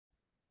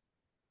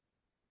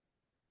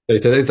Okay,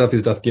 today's daf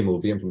is daf Gimel. We'll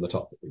begin from the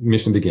top.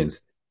 Mission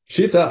begins.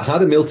 Shita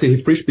had a milti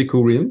hifrish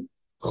bikurim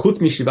chut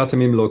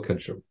mishivatamim lo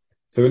kadshu.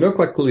 So we know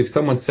quite clearly if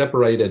someone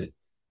separated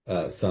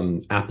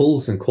some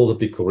apples and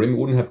called it bikurim, it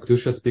wouldn't have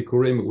kedushas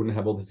bikurim. It wouldn't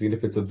have all the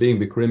significance of being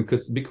bikurim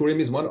because bikurim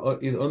is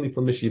only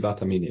from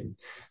mishivataminim.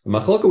 The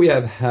machlokah we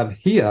have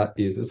here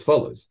is as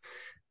follows.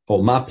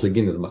 Or ma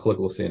pligin, as the machlokah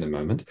we'll see in a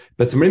moment.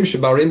 But tamrim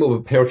shabarim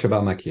or per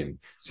shabal makim.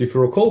 So if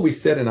you recall, we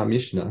said in our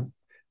Mishnah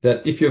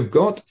that if you've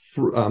got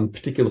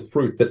particular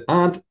fruit that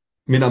aren't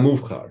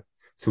minamuvchar,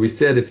 so we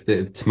said if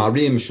the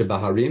tmarim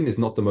shebaharim is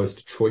not the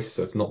most choice,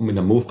 so it's not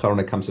minamuvchar when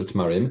it comes to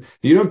tmarim,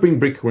 you don't bring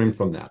bikurim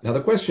from that. Now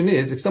the question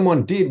is, if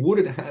someone did, would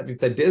it have, if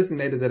they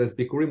designated that as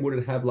bikurim, would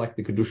it have like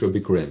the kedusha of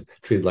bikurim,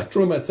 treated like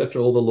truma,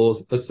 etc., all the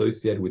laws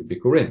associated with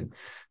bikurim?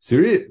 So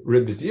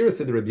Reb Zira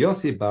said, Reb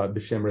Yossi bar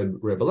b'shem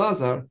Reb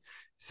Elazar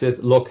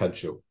says lo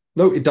kadshu.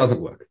 No, it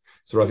doesn't work.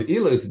 So Rav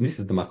Ilos, and this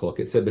is the machlok,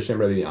 it said b'shem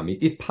Rabbi Ami,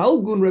 it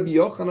palgun Rabbi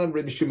Yochanan,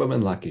 Rabbi Shimon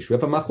ben Lakish. We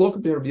have a machlok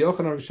between Rabbi Yochanan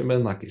and Rabbi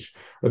Shimon ben Lakish.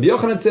 Rabbi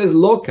Yochanan says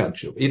lo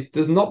kadshu. It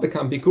does not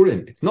become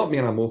bikurim. It's not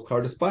mina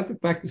muvchar, despite the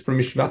fact it's from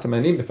mishvat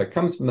amanim. If it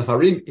comes from the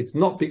harim, it's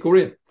not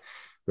bikurim.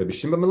 Rabbi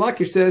Shimon ben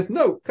Lakish says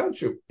no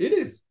kadshu. It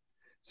is.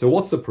 So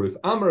what's the proof?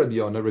 Amar Rabbi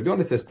Yonah. Rabbi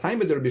Yonah says time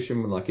Rabbi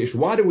Shimon ben Lakish.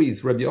 Why do we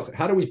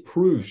how do we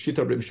prove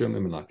shita Rabbi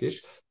Shimon ben Lakish?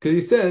 Because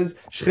he says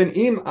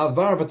shchenim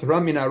avar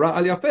v'tara min ara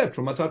al yafeh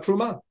trumata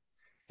truma.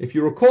 If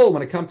you recall,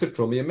 when it comes to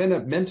truma, you're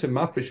meant to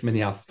mafresh min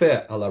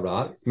yafeh al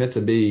ara. It's meant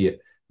to be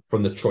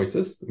from the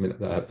choicest,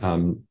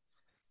 from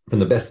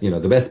the best,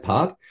 the best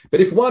part.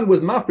 But if one was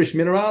mafresh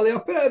min ara al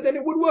yafeh, then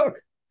it would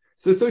work.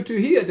 So to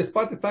here,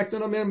 despite the fact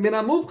that min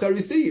amuvchar,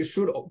 you see,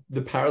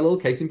 the parallel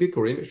case in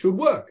Bikkurim, it should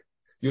work.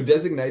 You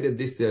designated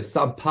this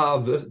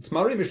subpar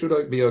tmarim, it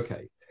should be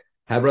okay.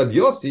 Have Rabbi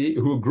Yossi,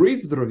 who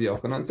agrees with Rabbi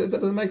Yochanan, says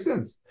that doesn't make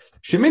sense.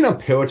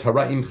 Shemina perot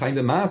hara'im chaim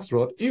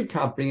masrot. You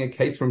can't bring a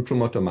case from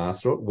trumot or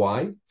masrot.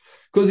 Why?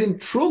 Because in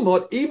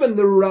trumot, even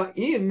the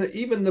ra'im,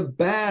 even the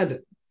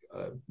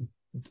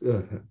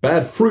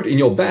bad fruit in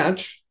your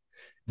batch,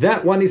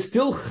 that one is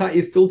still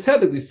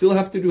tevet. You still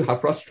have to do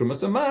hafras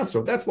trumas or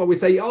masrot. That's why we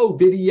say,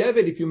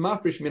 b'di'evet, if you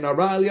mafresh min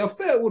hara al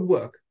yafeh, it would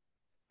work.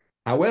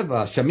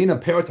 However,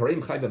 Shamina Perot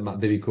Harim Chai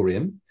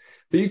Bikurim,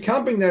 but you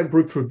can't bring that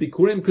fruit for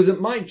Bikurim because it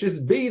might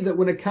just be that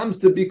when it comes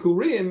to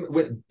Bikurim,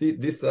 with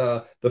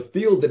the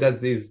field that has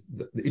these,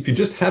 if you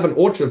just have an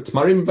orchard of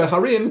Tmarim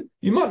Baharim,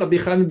 you might not be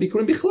Chai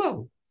Bikurim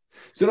Bichlal.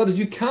 So in other words,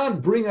 you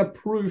can't bring a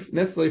proof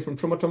necessarily from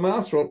Truma to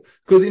Masrot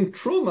because in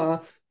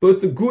Truma,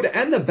 both the good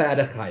and the bad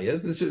are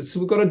chayav. So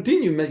we've got a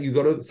din, you've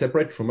got to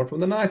separate Truma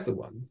from the nicer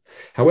ones.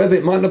 However,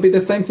 it might not be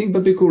the same thing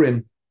but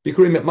Bikurim.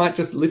 Bikurim, it might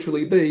just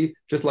literally be,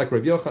 just like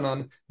Rav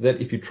Yochanan,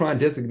 that if you try and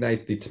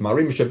designate the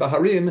Tmarim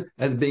Shebaharim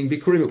as being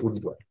Bikurim, it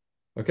wouldn't work.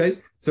 Okay?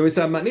 So it's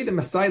a Manid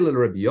Masaila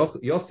Rabbi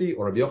Yossi,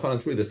 or Rabbi Yochanan,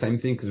 it's really the same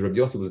thing, because Rabbi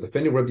Yossi was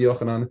defending Rabbi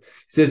Yochanan. He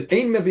says,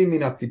 Ein Mevim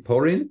Mina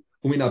Tziporin,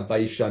 Umina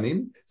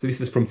Baishanim. So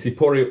this is from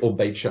Tzipori or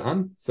Beit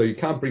Sha'an. So you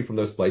can't bring from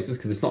those places,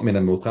 because it's not Mina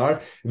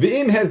Mukhar.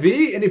 V'im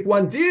Hevi, and if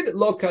one did,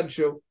 Lo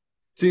Kadshu.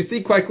 So you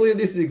see quite clearly,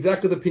 this is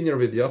exactly the opinion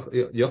of Rabbi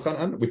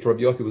Yochanan, which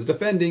Rabbi Yossi was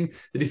defending,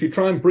 that if you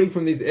try and bring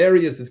from these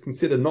areas that's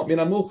considered not min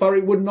amulchar,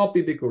 it would not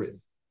be bikurim.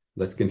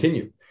 Let's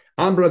continue.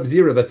 Amr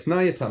Zira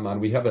v'tnayataman,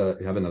 we have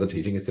another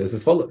teaching. It says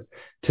as follows: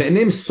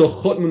 Te'enim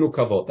sochot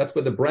menukavot. That's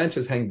where the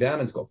branches hang down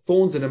and it's got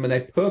thorns in them, and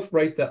they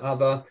perforate the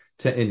other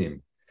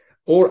te'enim.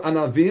 Or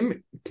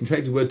anavim can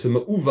change the word to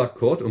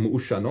me'uvakot or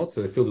me'ushanot,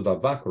 so they're filled with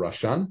avak or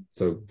ashan,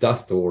 so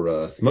dust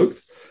or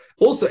smoked.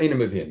 Also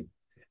enim of him.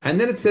 And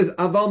then it says,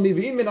 Aval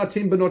mivim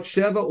minatim benot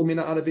sheva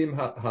umina anavim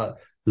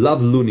lav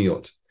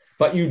luniot.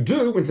 But you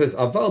do, when it says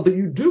Aval, but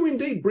you do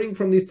indeed bring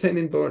from these 10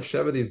 in benot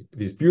sheva,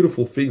 these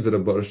beautiful figs that are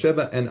benot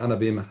sheva, and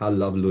anavim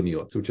halav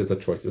luniot, which is the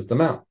choicest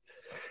amount.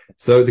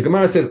 So the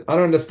Gemara says, I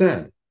don't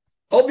understand.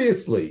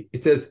 Obviously,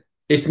 it says,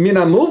 it's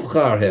mina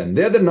muvchar hen.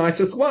 They're the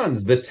nicest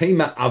ones.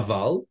 V'tema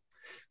aval.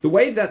 The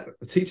way that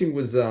teaching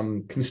was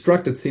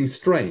constructed seems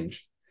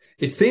strange.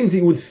 It seems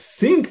you would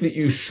think that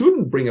you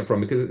shouldn't bring it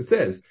from, because it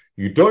says,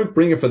 you don't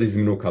bring it for these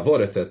minu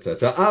kavod, etc.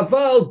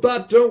 Aval,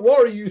 but don't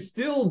worry, you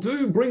still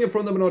do bring it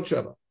from the benot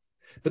sheva.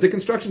 But the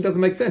construction doesn't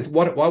make sense.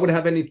 Why would it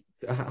have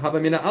a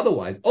mina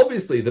otherwise?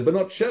 Obviously, the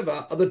benot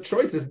sheva are the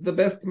choices, the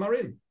best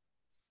marim.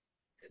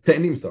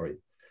 Te'enim, sorry.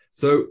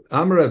 So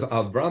Amar of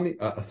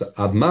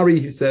Avmari,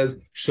 he says,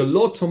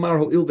 Shalot tomar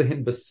ho'il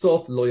v'hen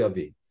besof lo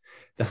yavi.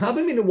 The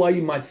havamina why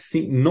you might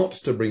think not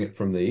to bring it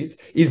from these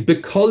is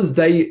because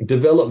they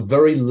develop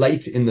very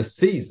late in the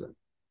season.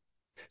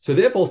 So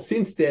therefore,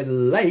 since they're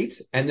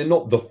late and they're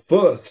not the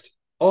first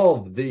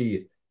of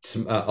the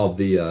te'enim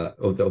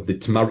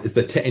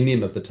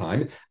of the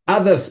time,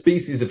 other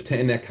species of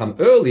te'enim come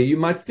earlier, you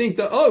might think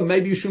that,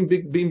 maybe you shouldn't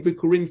be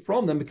bikurim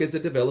from them because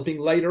they're developing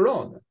later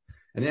on.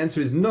 And the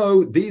answer is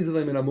no, these are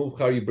the min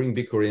amuvchar, you bring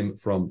bikurim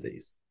from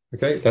these.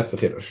 Okay, that's the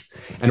chidush.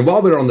 And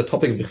while we're on the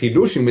topic of the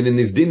chidushim within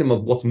this dinim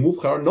of what's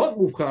muvchar, not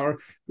muvchar,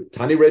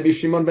 Tani Rabbi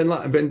Shimon ben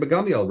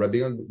Gamliel, Rabbi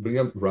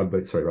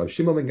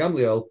Shimon ben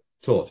Gamliel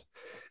taught.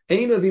 When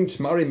it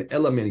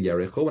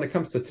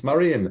comes to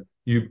tmarim,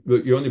 you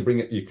only bring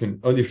it.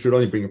 You should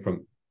only bring it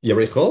from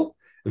Yerichol,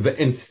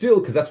 and still,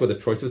 because that's where the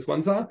choicest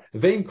ones are,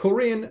 vein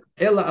korin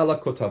ela ala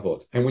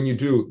kotavot. And when you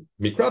do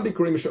mikra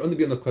bikurim, it should only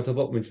be on the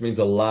kotavot, which means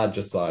a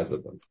larger size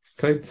of them.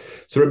 Okay,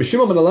 so Rabbi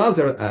Shimon ben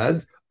Elazar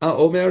adds,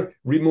 Omer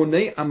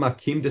rimonei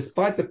amakim,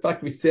 despite the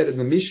fact we said in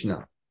the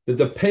Mishnah that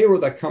the payroll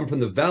that come from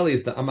the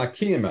valleys, the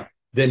amakim,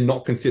 they're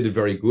not considered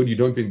very good. You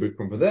don't bring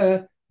bikurim for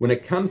there. When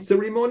it comes to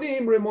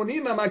rimonim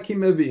amakim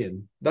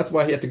mevin. That's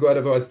why he had to go out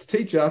of his to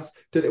teach us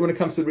that when it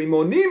comes to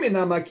rimonim in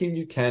amakim,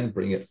 you can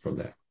bring it from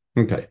there.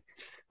 Okay.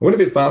 I went a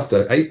bit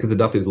faster, A, because the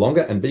daf is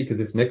longer, and B, because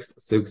this next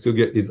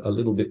sugya is a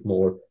little bit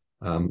more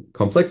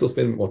complex. We'll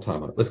spend a bit more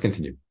time on it. Let's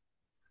continue.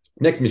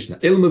 Next Mishnah.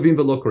 El Mavim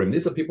Velokarim.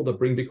 These are people that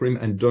bring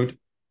Bikurim and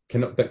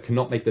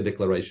cannot make the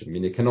declaration. I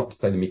mean, they cannot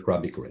say the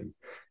Mikra Bikurim.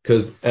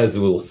 Because, as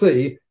we'll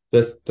see,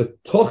 the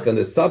toch and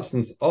the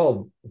substance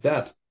of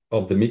the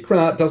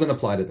Mikra doesn't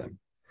apply to them.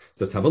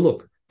 So let's have a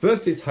look.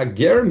 First is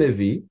Hager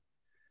Mevi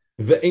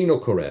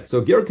Ve'eno Koreh.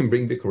 So Ger can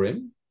bring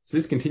Bikurim. So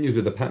this continues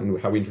with the pattern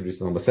how we introduced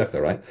the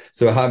Masechta, right?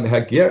 So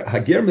Hager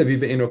Mevi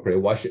Ve'eno Koreh.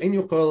 Why she'en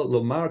yochel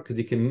lomar? Because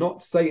he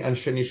cannot say and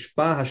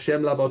shenishpa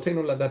Hashem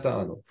labotenu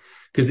ladatanu.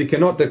 Because he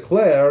cannot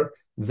declare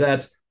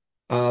that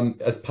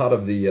as part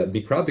of the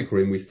Mikra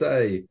Bikurim we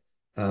say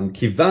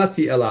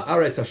Kivati ela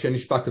aretz Hashem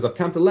nishpa, because I've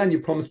come to the land you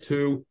promised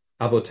to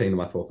Avotenu,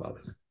 my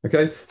forefathers.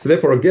 Okay, so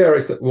therefore a ger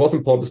it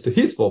wasn't promised to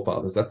his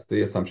forefathers. That's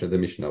the assumption of the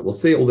Mishnah. We'll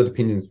see all the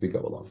opinions as we go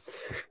along.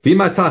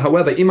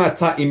 However,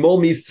 imata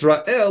imol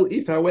Israel,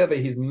 if however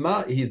his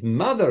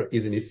mother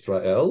is in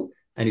Israel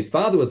and his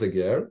father was a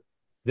ger,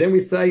 then we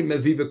say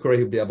meviva koreh,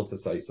 he'll be able to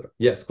say so.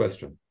 Yes,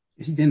 question.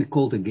 Is he then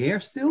called a ger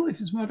still if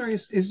his mother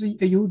is a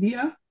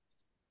Yehudiya?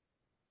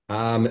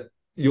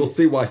 You'll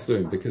see why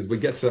soon, because we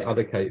get to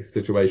other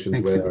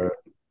situations where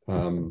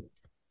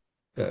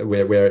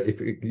if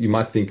you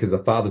might think because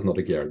the father's not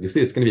a ger. You see,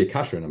 it's going to be a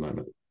kasha in a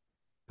moment.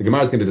 The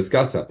Gemara is going to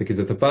discuss that, because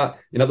if the father,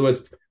 in other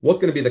words, what's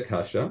going to be the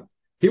kasha?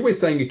 Here we're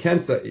saying you can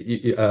say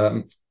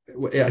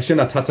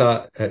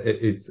Shenatata.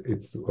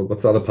 It's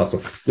what's the other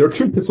pasuk? There are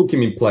two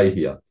pasukim in play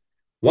here.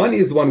 One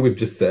is the one we've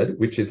just said,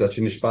 which is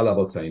Shenishpa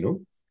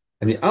Avotenu,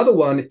 and the other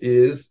one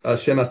is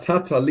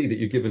Shenatata li, that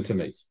you've given to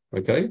me.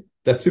 Okay,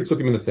 that's two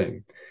pasukim in the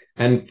thing,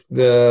 and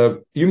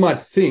you might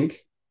think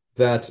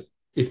that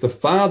if the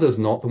father's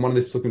not, then one of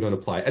the psukim don't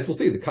apply. As we'll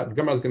see, the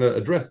Gemara is going to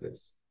address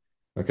this.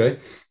 Okay?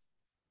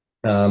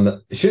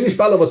 Shenish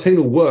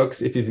Balavotenu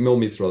works if he's Mil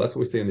Misra. That's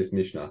what we see in this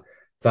Mishnah.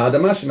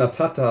 V'adamash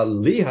natata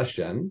li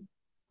Hashem.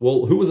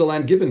 Well, who was the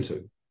land given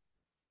to?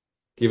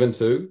 Given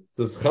to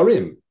the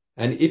Zcharim.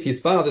 And if his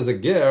father's a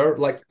ger,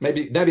 like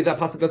maybe that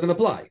pasuk doesn't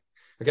apply.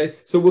 Okay?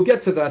 So we'll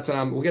get to that.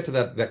 We'll get to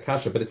that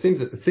kasha. But it seems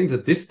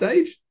at this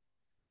stage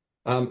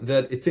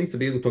that it seems to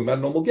be talking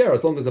about normal ger,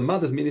 as long as the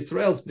mother's min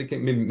Israel, they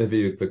can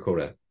mevi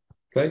v'koreh.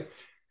 Okay,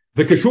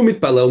 the kashu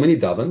mitbalel when he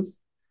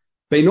davens,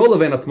 beino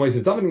leven atzmo,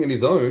 he's davening on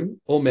his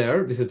own.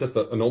 Omer, this is just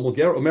a normal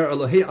ger. Omer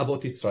Elohei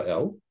avot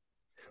Israel,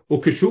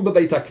 ukashu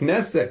bebeit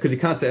hakneset, because he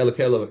can't say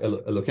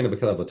Elokeinu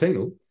b'kel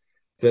avotenu.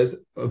 Says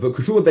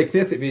v'kashu bebeit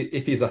knesset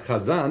if he's a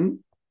chazan.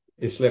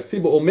 Is Shlech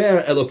Tzibur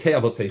Omer Elokei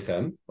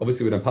Avotechem.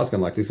 Obviously, we don't pass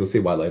him like this. We'll see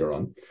why later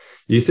on.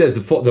 He says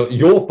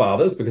your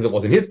fathers, because it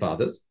wasn't his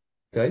fathers.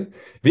 Okay.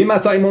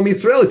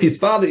 Israel, if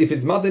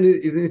his mother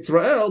is in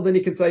Israel, then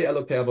he can say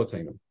Elokei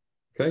Avotenu.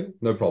 Okay,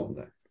 no problem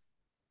there.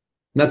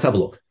 Let's have a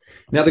look.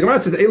 Now the Gemara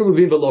says Elu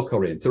Muvin v'lo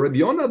Korin. So Rabbi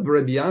Yonah and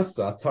Rabbi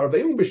Yasa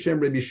Tarveum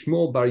b'Shem Rabbi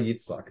Shmuel bar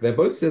Yitzchak. They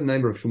both said the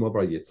name of Shmuel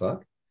bar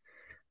Yitzchak.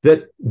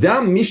 That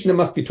their Mishnah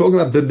must be talking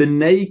about the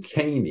Bnei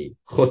Keni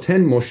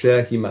Choten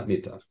Moshe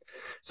Himatnita.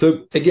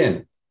 So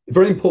again,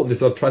 very important.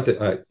 This I've tried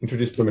to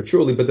introduce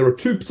prematurely, but there are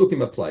two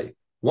psukim at play.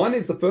 One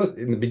is the first,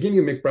 in the beginning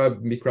of Mikra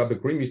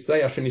Bikurim, you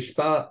say Hashem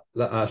Nishpa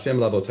Hashem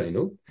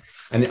Lavotenu.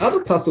 And the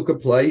other pasuk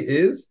of play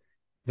is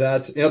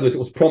that, in other words, it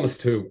was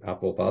promised to our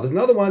forefathers.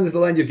 Another one is the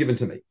land you've given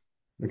to me.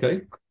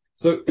 Okay?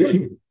 So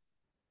the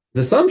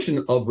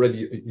assumption of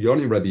Rabbi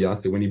Yoni Rabbi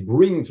Yassi, when he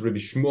brings Rabbi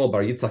Shmuel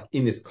bar Yitzchak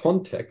in this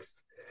context,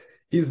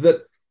 is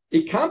that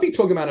it can't be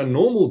talking about a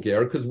normal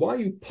ger, because why are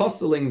you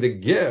puzzling the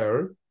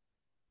ger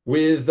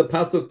with the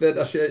pasuk that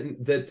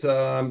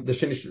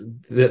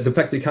the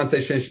fact that he can't say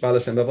Shein Shval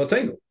Hashem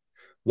Avotenu?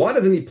 Why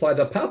doesn't he apply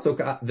the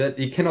pasuk that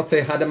he cannot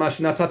say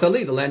Hadamash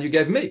Natatali, the land you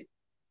gave me?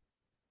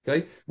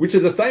 Okay, which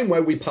is the same way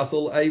we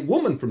puzzle a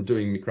woman from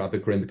doing Mikra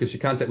Bikurim, because she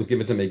can't say it was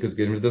given to me because it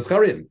was given to the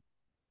Zcharim.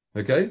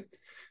 Okay,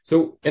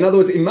 so in other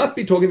words, it must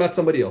be talking about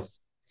somebody else.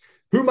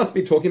 Who must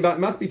be talking about?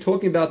 It must be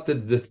talking about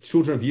the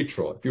children of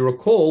Yitro. If you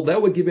recall, they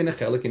were given a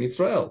chelik in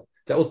Israel.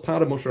 That was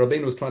part of Moshe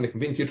Rabbeinu was trying to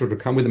convince Yitro to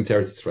come with him to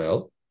Eretz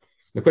Israel.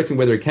 The question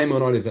whether he came or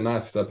not is a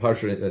nice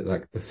parsha,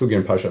 like the Sugya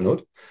and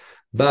Parshanot.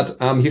 But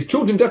his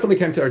children definitely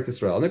came to Eretz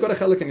Israel, and they got a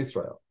chelik in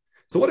Israel.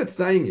 So what it's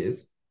saying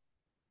is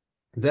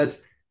that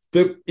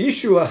the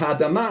issue of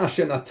Hadama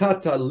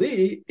Ashenatata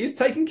Li is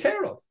taken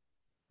care of.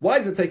 Why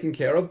is it taken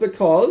care of?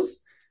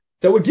 Because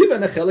they were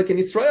given a chelik in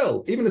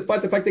Israel, even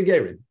despite the fact they're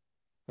gerim.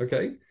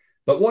 Okay?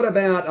 But what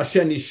about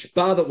Asher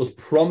Nishpa that was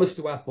promised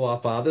to our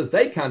forefathers?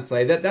 They can't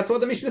say that. That's what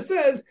the Mishnah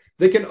says.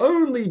 They can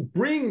only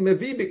bring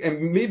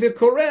Mevi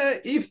Koreh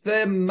if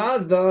their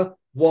mother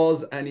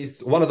was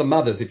one of the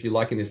mothers, if you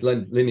like, in this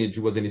lineage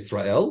was in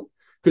Israel,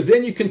 because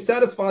then you can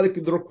satisfy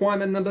the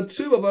requirement number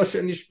 2 of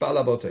Asher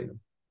Nishbal Avotenu.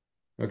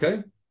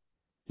 Okay?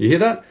 You hear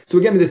that? So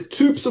again, there's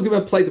 2 psukim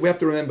at play that we have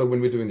to remember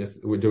when we're doing this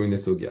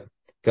sugya.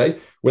 Okay?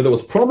 Whether it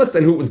was promised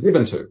and who it was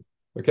given to.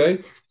 Okay?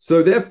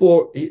 So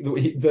therefore,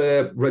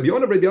 the Rabbi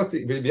Yonah Rabbi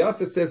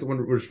Yasser says when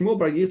Shmuel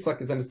Bar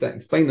Yitzchak is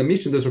explaining the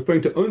mission, that's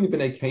referring to only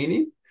Bnei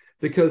Keni,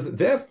 because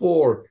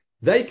therefore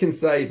they can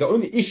say the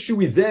only issue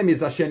with them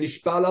is Asher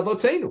Nishbal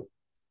Avotenu,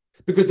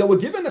 because they were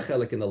given a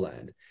chelik in the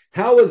land.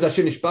 How is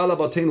Asher Nishbal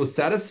Avotenu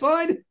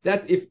satisfied?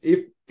 That's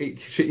if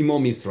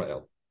She'imom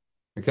Israel.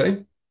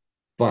 Okay?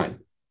 Fine.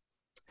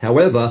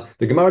 However,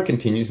 the Gemara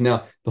continues.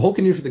 Now, the whole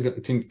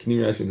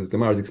continuation of this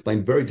Gemara is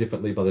explained very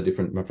differently by the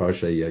different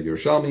Mafarshei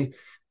Yerushalmi,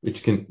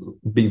 which can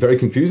be very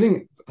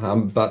confusing,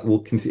 but we'll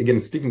again,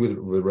 sticking with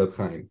Reb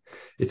Chaim.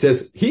 It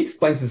says, he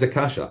explains this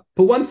Akasha.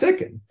 For 1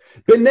 second.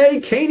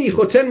 B'nei Keni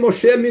choten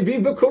Moshe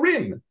mivim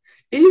v'korim.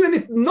 Even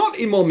if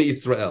not Imam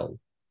Israel,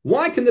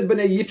 why can the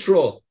B'nei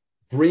Yitro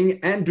bring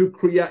and do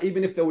Kriya,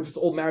 even if they were just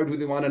all married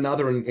with one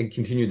another and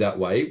continue that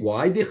way?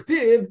 Why?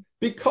 Dichtiv,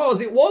 because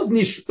it was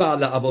Nishba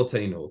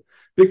la'avotenu.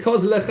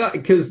 Because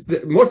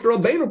Moshe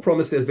Rabbeinu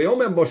promises,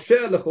 "Ve'omer Moshe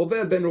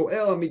lechover ben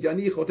Ruel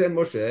Midiani choten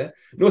Moshe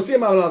nosim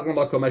alachem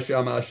lakom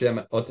Hashem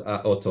Hashem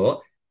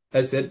oto."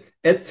 It said,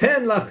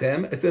 "Eten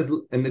lachem." It says,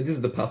 and this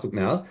is the pasuk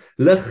now.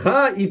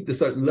 Lecha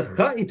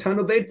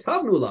itanu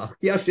ve'tavnu lach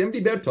ki Hashem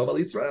diber tov al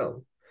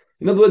Israel.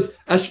 In other words,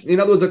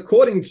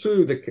 according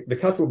to the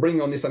cut we're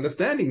bringing on this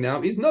understanding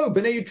now, is no,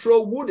 Bnei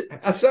Yitro would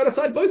set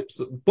aside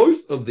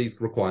both of these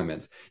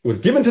requirements. It was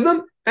given to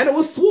them and it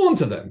was sworn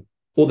to them.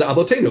 Or the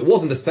Avotenu, it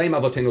wasn't the same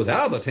Avotenu as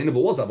our Avotenu,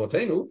 but was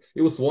Avotenu.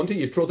 It was sworn to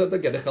Yitro that they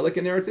get a chelik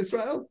in Eretz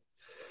Israel.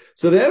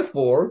 So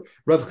therefore,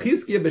 Rav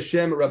Chizkiah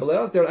B'Shem Rabbi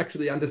Eliezer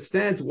actually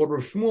understands what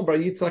Rav Shmuel Bar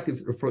Yitzchak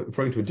is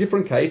referring to a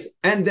different case,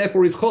 and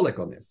therefore is cholek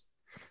on this.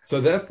 So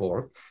Rav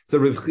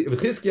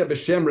Chizkiah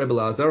B'Shem Rabbi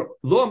Eliezer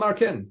lo amar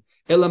ken.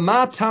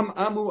 Elamatam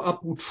amu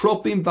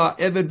aputropim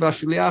va'eved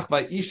va'shliach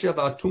va'isha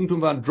va'tumtum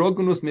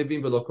va'androgonus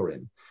mevim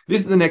v'lokorim.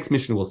 This is the next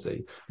mission we'll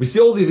see. We see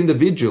all these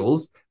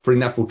individuals, for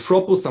example,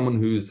 tropos, someone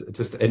who's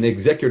just an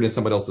executor in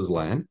somebody else's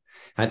land,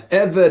 and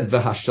eved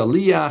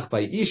v'hashaliach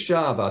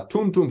va'isha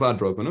va'tumtum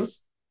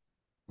va'androgonus.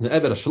 The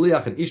eved, a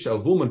shaliach, an isha, a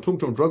woman,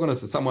 tumtum,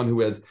 drogonus is someone who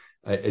has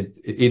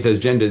either his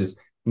gender is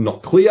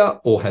not clear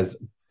or has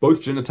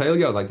both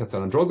genitalia, like that's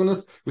an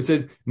androgynous. We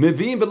said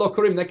mevim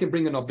v'lokorim, they can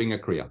bring or not being a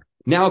kriya.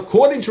 Now,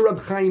 according to Reb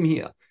Chaim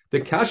here,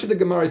 the kasha the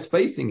Gemara is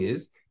facing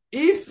is,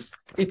 if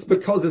it's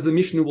because, as the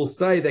Mishnah will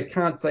say, they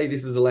can't say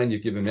this is the land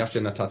you've given me,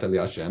 Hashem natata li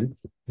Hashem,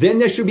 then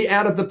they should be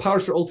out of the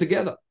parsha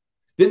altogether.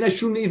 Then they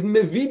shouldn't even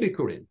mevi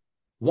bikurim.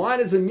 Why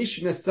does the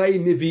Mishnah say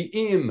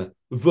mevi'im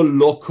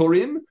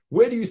v'lokorim?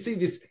 Where do you see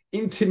this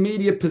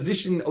intermediate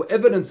position or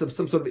evidence of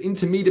some sort of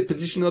intermediate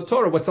position in the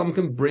Torah where someone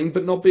can bring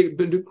but not do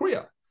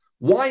kriya?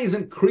 Why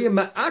isn't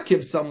kriya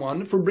ma'akiv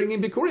someone from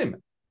bringing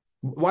bikurim?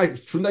 Why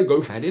shouldn't they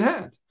go hand in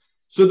hand?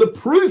 So the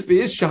proof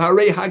is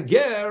shaharei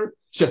hager,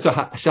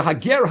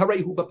 shahager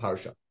harei hu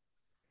b'parsha.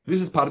 This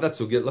is part of that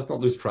sugya. Let's not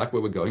lose track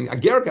where we're going.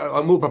 Hager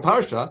amur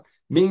b'parsha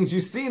means you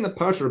see in the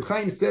parsha, Reb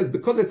Chaim says,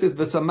 because it says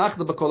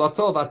v'samachta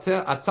b'kolato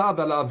v'ata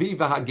v'lavi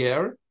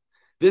v'hager,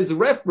 there's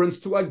reference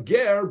to a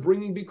ger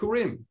bringing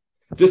bikurim,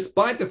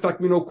 despite the fact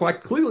we know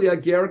quite clearly a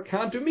ger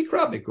can't do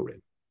mikra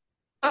bikurim.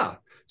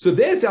 So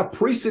there's our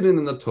precedent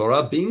in the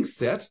Torah being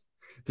set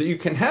that you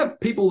can have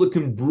people that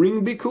can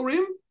bring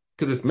bikurim,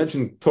 because it's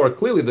mentioned Torah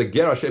clearly, the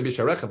ger asher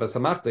b'sharecha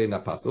v'samachta in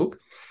that pasuk,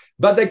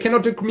 but they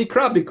cannot do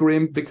mikra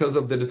bikurim because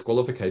of the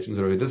disqualifications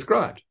already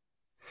described.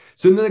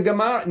 So in the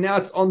Gemara, now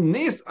it's on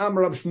this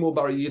Amar Rav Shmuel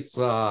Bar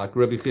Yitzchak.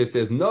 Rabbi Chia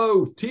says,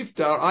 no,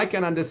 Tiftar, I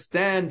can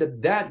understand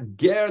that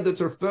ger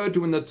that's referred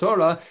to in the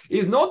Torah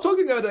is not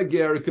talking about a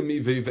ger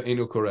k'mivi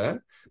v'einu koreh,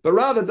 but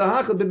rather the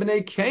hachal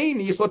b'bnei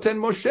Keni choten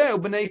Moshe,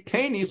 b'nei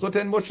Keni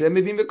choten Moshe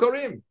mivim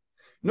v'korim.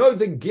 No,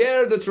 the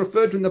ger that's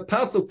referred to in the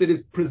pasuk that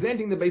is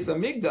presenting the Beis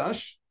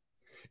Hamikdash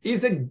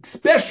is a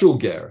special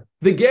ger,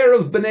 the ger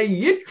of b'nei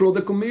Yitro,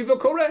 the k'mivi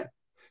v'koreh.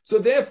 So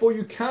therefore,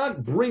 you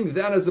can't bring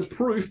that as a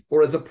proof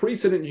or as a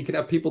precedent. You can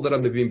have people that are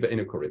mivim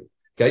b'einu korim.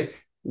 Okay,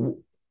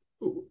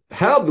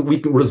 how we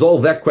can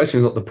resolve that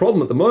question is not the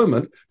problem at the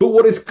moment. But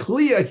what is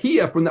clear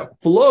here from that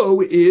flow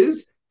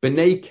is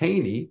b'nei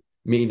Keni,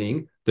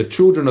 meaning the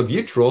children of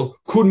Yitro,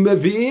 kun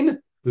mevin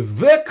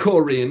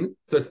v'korin.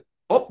 So it's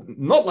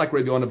not like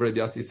Rabbi Yonah Rabbi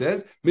Yassi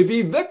says,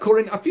 mevin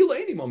v'korin afilo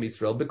enim om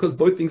Yisrael, because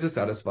both things are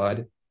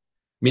satisfied.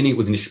 Meaning it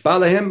was nishpa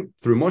lahem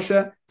through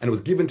Moshe, and it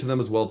was given to them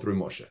as well through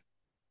Moshe.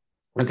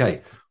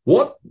 Okay,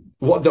 what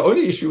the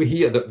only issue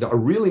here that I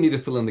really need to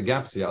fill in the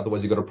gaps here,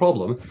 otherwise you've got a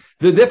problem.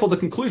 Therefore, the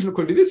conclusion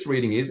according to this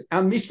reading is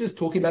our Mishnah is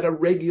talking about a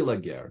regular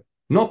ger,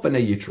 not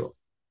b'nei Yitro.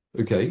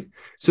 Okay,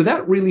 so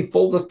that really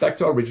folds us back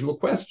to our original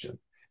question.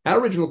 Our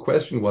original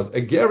question was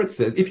a ger. It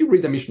says, if you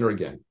read the Mishnah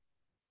again,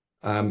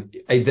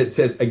 that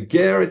says a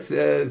ger. It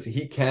says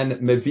he can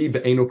mevi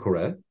b'einu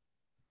koreh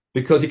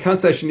because he can't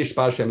say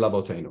shenishpa Hashem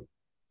lavotenu.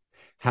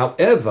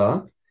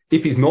 However,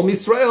 If he's Mom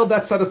Israel,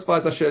 that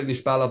satisfies Asher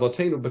Nishbal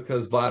Avotenu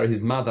because via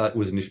his mother it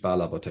was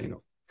Nishbal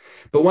Avotenu.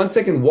 But one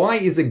second, why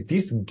is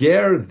this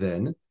ger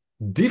then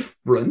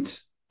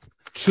different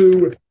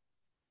to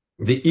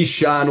the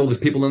Isha and all the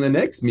people in the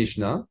next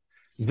Mishnah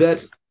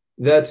that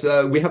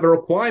we have a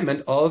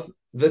requirement of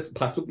the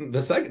pasuk,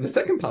 the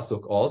second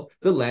pasuk of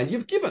the land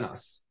you've given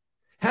us?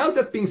 How's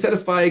that being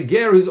satisfied a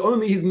ger who's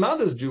only his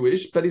mother's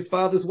Jewish, but his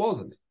father's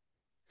wasn't?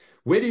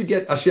 Where do you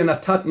get Asher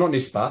Natat, not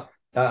Nishba,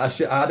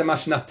 Adam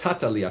Asher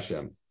Natata li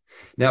Hashem?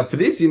 Now, for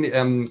this,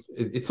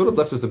 it sort of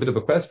left us a bit of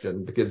a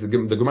question because the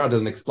Gemara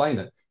doesn't explain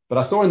it. But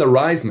I saw in the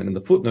Reisman, in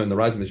the footnote in the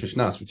Reisman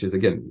Mishnas, which is,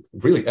 again,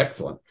 really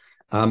excellent.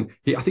 I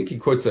think he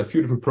quotes a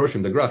few different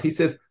proshim, the graph. He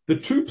says, the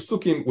two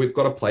psukim we've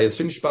got to play is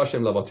Shenishpa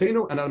Hashem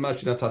Lavotenu and Adam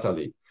Asher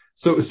Natata.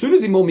 So as soon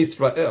as Imom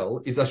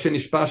Israel is Asher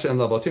Nishpa Hashem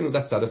Lavotenu,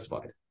 that's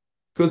satisfied.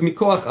 Because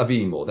Mikoach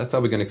Avi Imo, that's how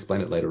we're going to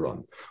explain it later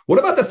on. What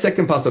about the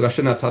second pasuk,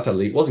 Asher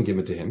Natata? It wasn't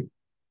given to him.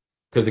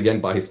 Because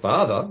again, by his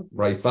father,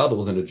 right? His father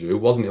wasn't a Jew. It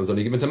was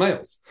only given to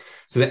males.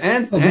 So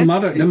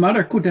the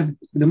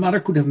mother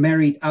could have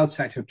married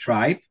outside her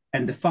tribe,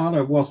 and the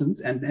father wasn't,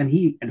 and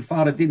the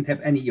father didn't have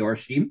any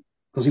Yorshim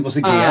because he was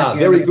a ger.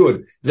 Very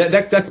good.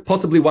 That's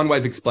possibly one way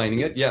of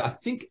explaining it. Yeah, I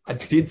think I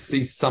did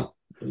see some.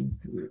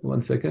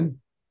 1 second.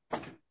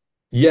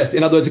 Yes,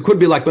 in other words, it could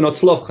be like Benot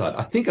Slovchad.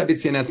 I think I did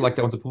see an answer like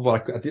that once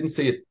before. I didn't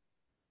see it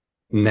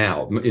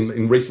now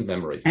in recent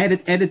memory. Add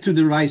it to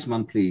the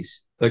Reisman,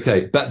 please.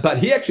 Okay, but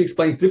he actually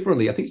explains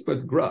differently. I think he spoke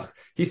to Grach.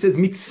 He says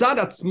mitzad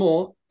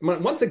atzmo.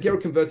 Once a ger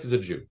converts as a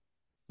Jew,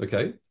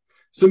 okay.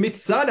 So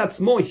mitzad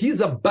atzmo, he's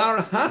a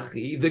bar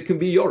hachi that can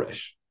be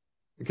yoresh.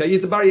 Okay,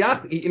 he's a bar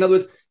hachi. In other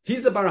words,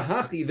 he's a bar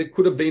hachi that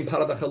could have been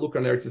part of the chalukah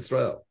in Eretz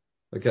Israel.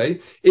 Okay,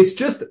 it's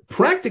just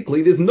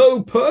practically there's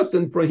no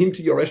person for him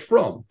to yoresh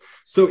from.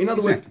 So in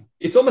other words,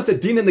 it's almost a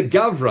din in the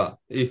gavra,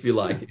 if you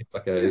like. It's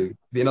like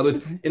in other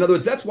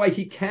words, that's why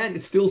he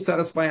can't still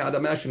satisfy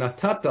Adamash and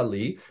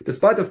Atatali,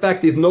 despite the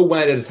fact there's no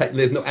way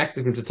there's no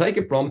access for him to take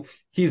it from.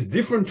 He's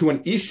different to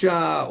an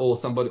Isha or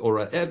somebody or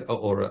an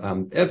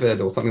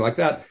Eved or something like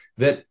that.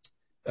 That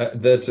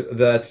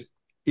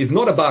is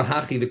not a bar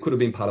hachi that could have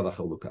been part of the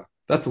chalukah.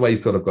 That's the way you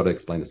sort of got to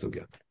explain the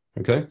sugya.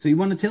 Okay. So you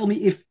want to tell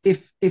me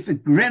if a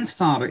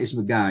grandfather is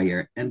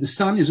Megayer and the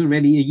son is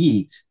already a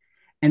Yid,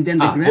 and then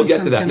the grandson we'll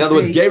get to that. In other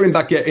words, Gerim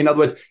bat Gerim. In other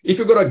words, if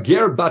you've got a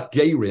Ger bat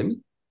Gerim,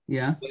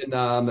 yeah,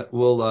 then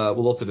we'll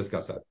also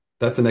discuss that.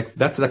 That's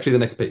actually the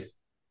next piece.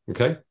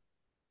 Okay.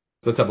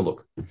 So let's have a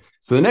look.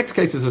 So the next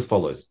case is as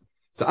follows.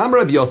 So Amar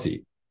Rabbi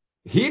Yossi,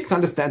 he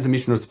understands the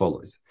Mishnah as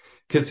follows,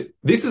 because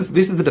this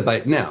is the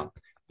debate now.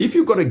 If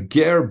you've got a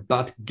Ger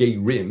bat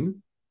Gerim,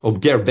 or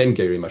Ger ben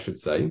Gerim, I should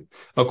say.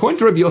 According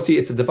to Rabbi Yossi,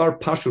 it's a devar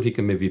pashut he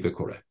can mevi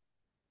v'koreh.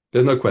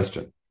 There's no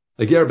question.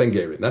 A Ger ben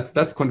Gerim.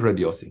 That's according to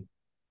Rabbi Yossi.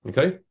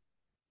 Okay.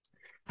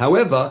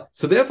 However,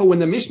 so therefore, when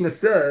the Mishnah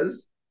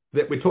says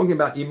that we're talking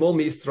about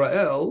Imom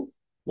Israel,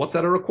 what's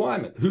that a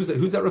requirement? Who's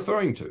that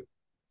referring to?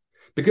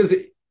 Because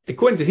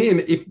according to him,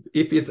 if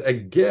it's a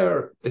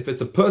Ger, if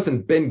it's a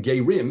person ben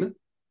Gerim,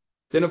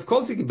 then of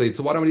course it can be.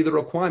 So why don't we need the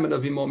requirement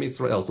of Imom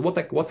Israel? So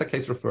what's that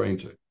case referring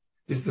to?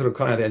 This is sort of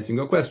kind of answering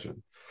your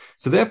question.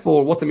 So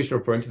therefore, what's the Mishnah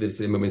referring to this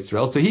Imam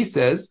Israel? So he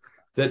says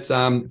that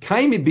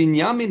Kaimi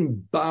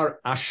Binyamin bar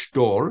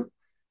Ashtor,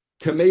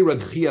 Kamei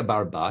Radchia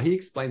bar Ba, he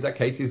explains that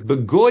case is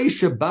Begoy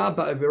Sheba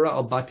Ba'avira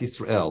al Bat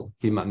Israel,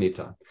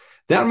 Himatnita.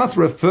 That must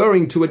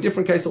referring to a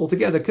different case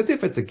altogether, because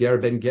if it's a Ger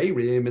ben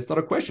Gerim, it's not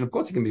a question. Of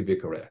course, it can be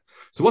Bikkurim.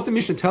 So what's the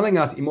Mishnah telling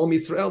us? Imam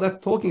Israel, that's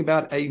talking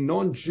about a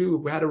non-Jew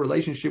who had a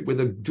relationship with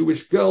a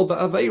Jewish girl,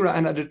 Ba'avira,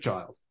 and had a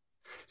child.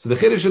 So the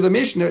Chiddush of the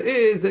Mishnah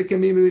is that it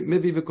can be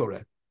Mivi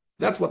Bikkurim.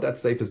 That's what that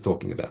seif is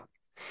talking about.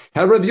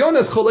 How Rabbi Yonah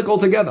is cholik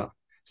altogether.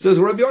 Says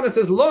Rabbi Yonah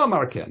says lo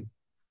amarken.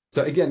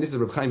 So again, this is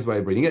Rabbi Chaim's way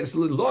of reading it. It's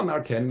lo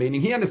amarken, meaning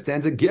he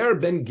understands that Ger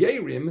ben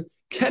Gerim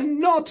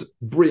cannot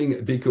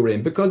bring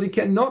Bikurim because he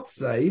cannot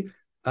say.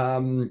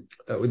 Let me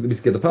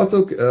just get the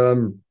pasuk.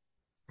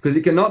 Because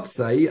he cannot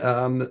say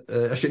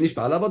Asher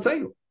Nishba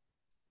Avotenu.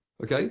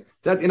 Okay,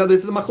 that this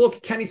is the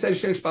machlok. Can he say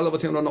Asher Nishba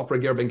Avotenu or not for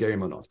a Ger ben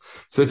Gerim or not?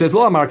 So it says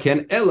lo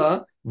amarken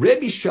ella.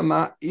 Rebbe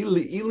Shama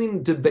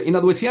Ilin. In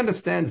other words, he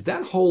understands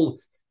that whole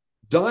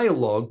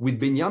dialogue with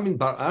Binyamin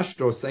bar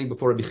Ashtor saying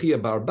before Rabbi Chia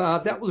bar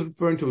Ba, that was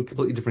referring to a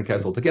completely different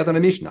case altogether in a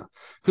Mishnah.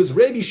 Because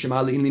Rebbe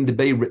Shama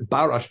Ilin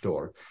bar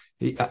Ashtor,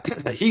 he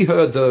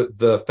heard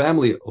the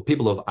family or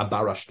people of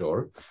Bar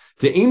Ashtor,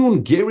 the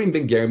Inun Gerim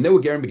ben Gerim, they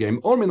were Gerim ben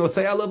Gerim, Ormin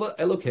say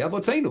Elokei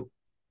Avotenu,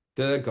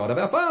 the God of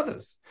our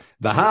fathers.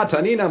 The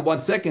Tanina,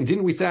 1 second,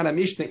 didn't we say in a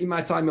Mishnah in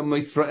my time of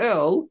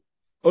Israel?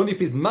 Only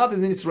if his mother's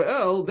in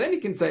Israel, then he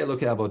can say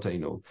Elokei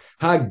Avotenu.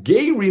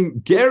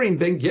 Gerim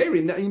ben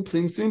Gerim, that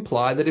seems to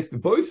imply that if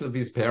both of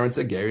his parents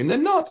are Gerim, they're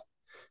not.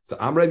 So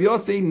Amar Rabbi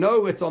Yossi,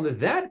 no, it's on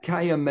that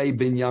Kayamei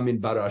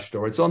Binyamin bar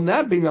Ashtor. It's on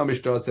that Binyamin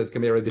Ashtor says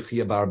Kamei Rabbi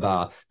Chia bar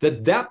Ba.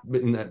 That bar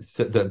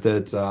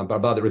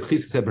Ba that Rabbi Chia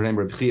said for him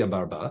Rabbi Chia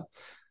bar Ba.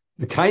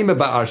 The Kayamei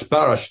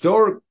bar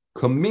Ashtor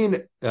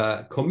kominan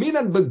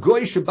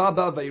begoy sheba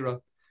ba'aveira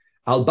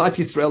al bat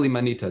Yisrael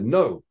imanita.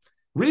 No.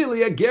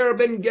 Really, a ger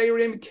ben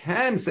gerim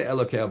can say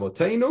Elokei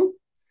Avotenu.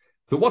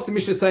 So what's the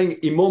Mishnah saying?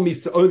 Only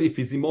if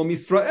it's Imam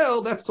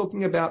Yisrael, that's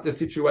talking about the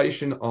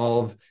situation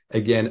of,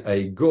 again,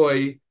 a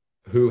goy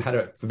who had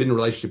a forbidden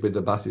relationship with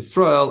the Bas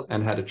Yisrael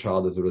and had a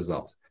child as a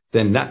result.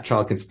 Then that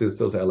child can still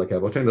say Elokei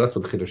Avotenu. That's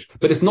what the Chiddush.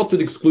 But it's not to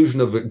the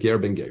exclusion of ger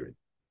ben gerim.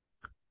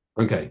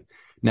 Okay.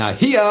 Now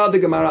here the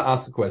Gemara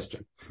asks a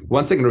question.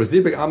 1 second.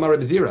 Amar Reb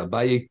Zira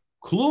by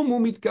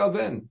Klumu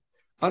mitkaven.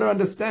 I don't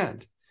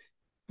understand.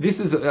 This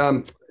is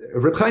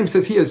Reb Chaim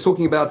says here. It's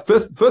talking about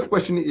first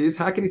question is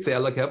how can he say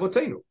Elokei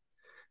Avotenu?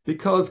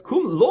 Because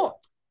kum lo,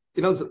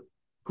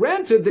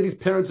 granted that his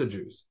parents are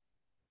Jews,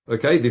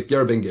 okay, this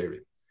ger ben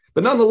gerim,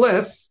 but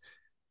nonetheless,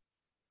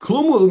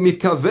 klumu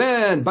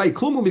mitkaven by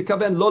klumu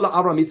mitkaven lo la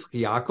Avram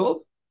Yitzchak Yaakov,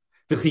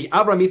 v'chi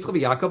Avram Yitzchak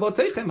Yaakov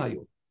otechem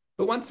hayu.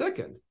 But 1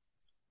 second,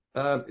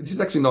 this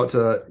is actually not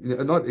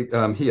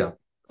here.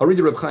 I'll read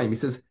the Reb Chaim. He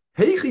says,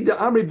 "Heichi de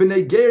Amri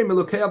b'nei gerim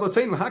Elokei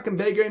Avotenu." How can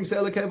bnei gerim say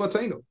Elokei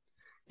Avotenu?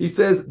 He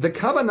says the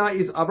kavanah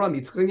is Avram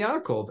Yitzchak and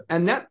Yaakov,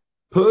 and that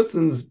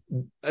person's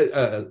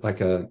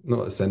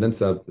not descendants,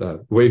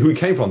 where who he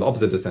came from, the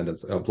opposite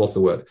descendants. I've lost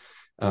the word.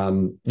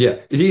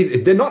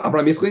 They're not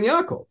Abraham, Yitzchak, and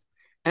Yaakov.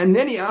 And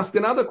then he asked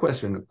another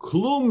question.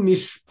 Klum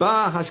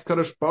nishba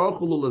hashkadosh baruch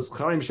hu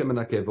l'zcharim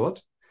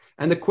shemenakevot.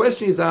 And the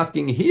question he's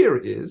asking here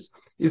is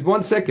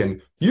 1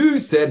 second. You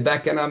said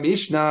back in our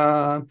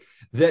Mishnah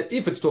that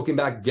if it's talking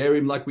about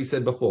gerim, like we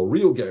said before,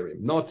 real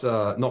gerim, not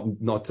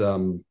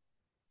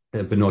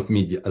benot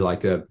media,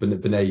 like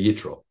bnei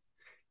Yitro.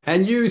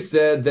 And you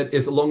said that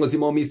as long as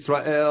Imam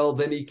Yisrael,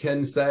 then he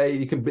can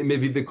be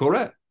mevi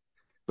Bikkurim.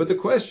 But the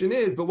question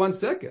is, but 1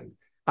 second.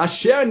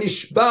 Asher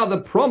nishba,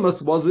 the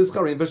promise was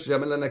Zcharim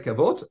v'shem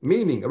lenakavot,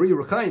 meaning,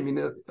 Reb Chaim,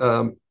 does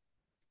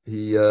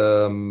he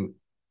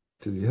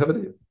have it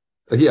here?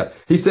 Here.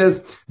 He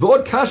says,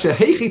 V'od kasha,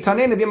 heichi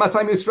tanei nevi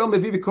matayim Yisrael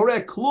mevi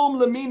Bikkurim, klum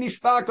lemi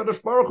nishba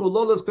kadosh baruch hu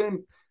lo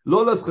l'zcharim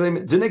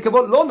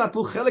denekavot lo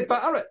natlu chelik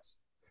ba'aretz.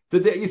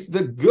 That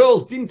the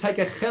girls didn't take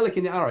a chelik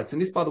in the Aretz. And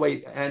this, by the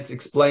way, Ants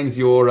explains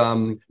your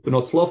Benot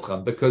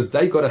Slovcha, because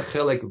they got a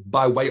chelik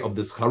by way of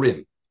the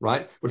Zcharim,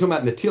 right? We're talking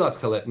about Netilat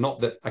chelik, not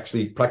that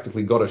actually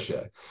practically got a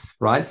share,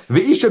 right?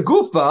 Ve'isha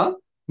gufa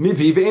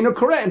mivi ve'eno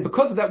koreh. And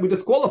because of that, we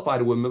disqualified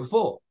a woman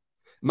before.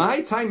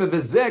 My time of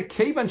Ezek,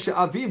 kevan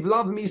she'aviv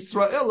lav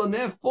Yisrael, and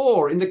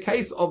therefore, in the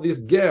case of this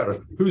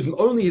ger, who's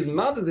only his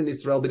mother's in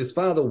Israel, but his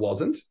father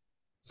wasn't,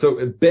 so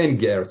a ben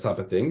ger type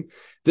of thing,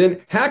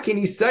 then how can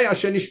he say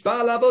Asher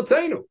nishba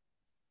l'avotenu?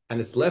 And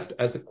it's left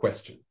as a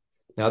question.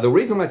 Now, the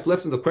reason why it's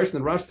left as a question,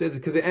 the Rash says, is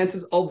because the answer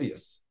is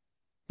obvious,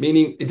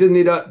 meaning it doesn't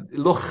need a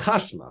lo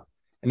chashma.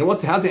 And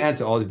how's the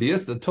answer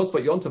obvious? The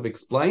Tosfot Yontov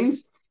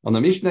explains on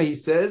the Mishnah. He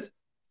says,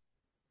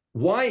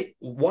 why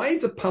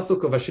is the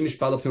pasuk of Asher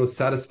nishba l'avotenu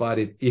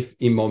satisfied if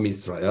Imam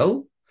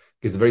Yisrael?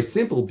 It's very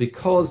simple,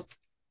 because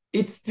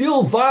it's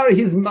still via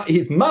his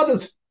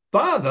mother's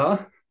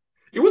father.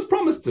 It was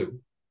promised to.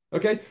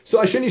 Okay, so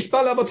Asher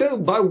nishba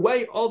l'avotenu, by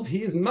way of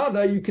his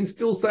mother, you can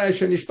still say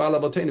Asher nishba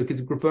l'avotenu,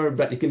 because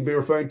you can be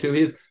referring to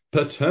his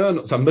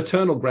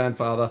maternal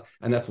grandfather,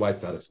 and that's why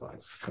it's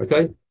satisfied.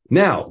 Okay,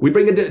 now we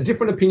bring a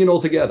different opinion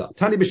altogether.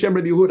 Tani b'shem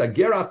Rabbi Yehuda,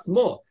 Geratz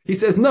Mo. He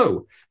says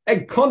no, a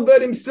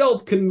convert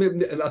himself can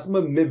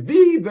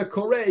mevi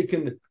v'korei,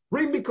 can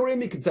bring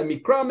Bikkurim, he can say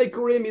Mikra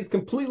Bikkurim, he's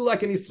completely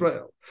like an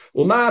Israel.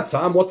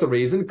 Umatam, what's the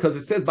reason? Because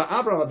it says by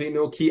Avraham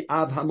Avinu, Ki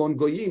ad hamon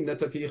goyim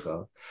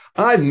netaticha.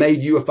 I've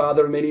made you a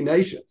father of many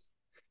nations.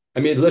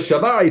 I mean,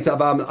 l'shavar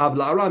itavam av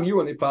la'aram,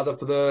 you are the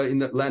father in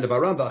the land of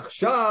Aram.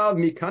 V'achshav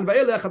mikan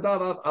va'elech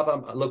adav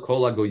avam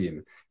l'kol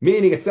hagoyim.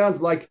 Meaning, it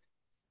sounds like,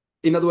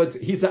 in other words,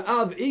 he's an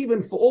av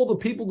even for all the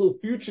people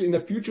in the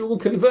future will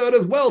convert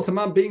as well to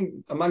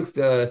being amongst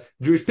the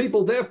Jewish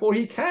people. Therefore,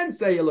 he can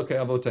say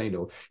Elokei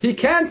Avotenu. He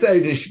can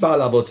say Nishba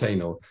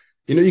Avotenu.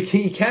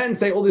 He can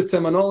say all this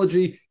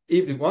terminology.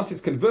 Even once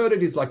he's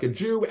converted, he's like a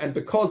Jew, and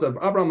because of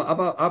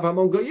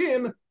Avraham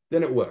Goyim,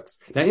 then it works.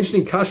 Now,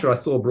 interesting kasha I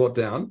saw brought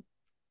down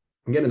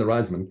again in the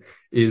Reisman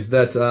is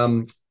that.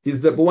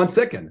 But 1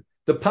 second,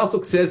 the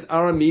pasuk says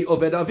Arami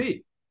Oved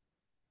Avi.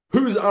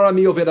 Who's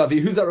Arami Oved Avi?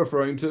 Who's that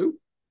referring to?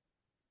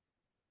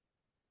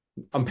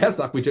 On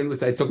Pesach, we generally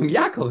say it's talking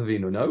Yaakov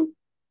Avinu, no?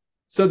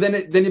 So then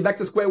you're back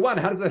to square one.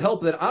 How does it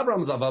help that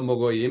Abraham's Avam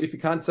Mogoyim if you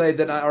can't say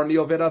that Arami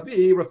Oved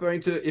Avi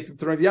referring to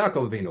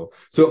Yaakov Avinu?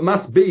 So it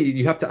must be,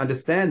 you have to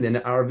understand then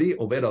that Arami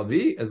Oved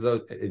Avi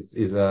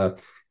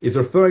is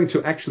referring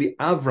to actually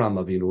Avram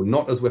Avinu,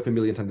 not as we're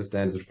familiar to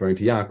understand as referring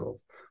to Yaakov.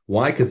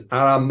 Why? Because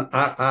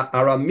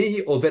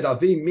Arami Oved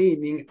Avi,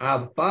 meaning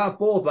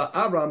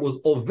Avram was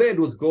Oved,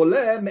 was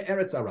Golem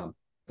Eretz Aram.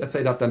 That's how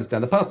you have to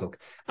understand the pasuk.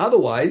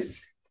 Otherwise,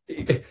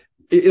 in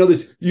other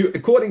words,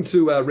 according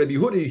to Rabbi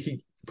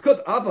Yehuda, because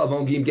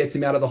Avam Goyim gets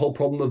him out of the whole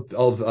problem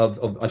of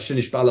Asher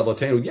nishba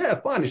l'avotenu. Yeah,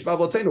 fine, nishba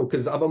l'avotenu,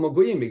 because Avam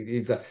Goyim,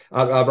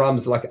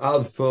 Avram's like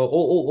Av for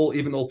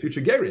all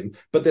future gerim.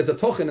 But there's a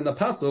tochen in the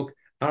pasuk,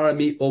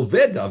 Arami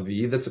Oved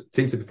Avi, that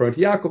seems to be referring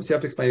to Yaakov. So you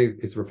have to explain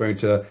it's referring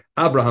to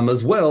Abraham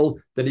as well,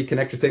 that he can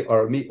actually say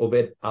Arami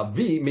Oved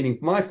Avi, meaning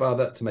my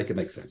father, to make it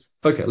make sense.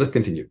 Okay, let's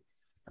continue.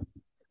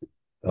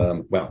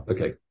 Wow,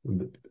 okay, a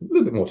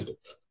little bit more to do.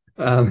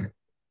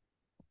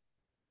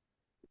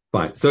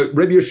 Fine. So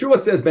Rabbi Yeshua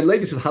says, Ben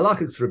Levi says,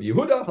 halachics Rabbi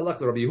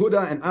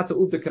Yehuda, and Ata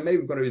Uvda Kamei,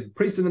 we're going to read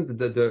precedent,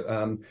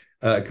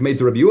 Kamei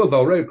to Rabbi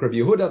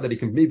Yehuda, that he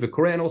can believe the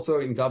Quran also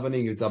in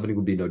davening, his davening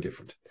will be no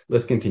different.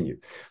 Let's continue.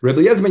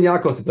 Rabbi Yezben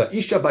Yaakov says,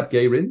 Isha bat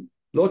Geirin,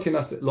 lo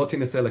tinaseh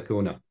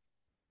lekuna.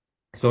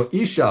 So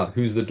Isha,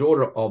 who's the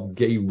daughter of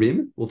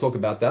Geirim, we'll talk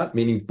about that,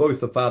 meaning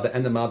both the father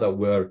and the mother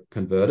were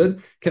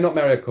converted, cannot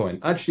marry a Kohen,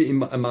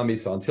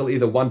 until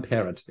either one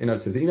parent, it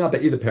says,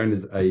 either parent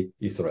is a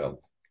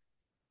Israel.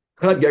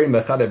 Even if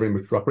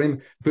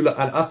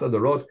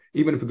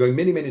we're going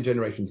many, many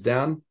generations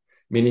down,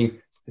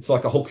 meaning it's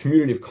like a whole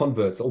community of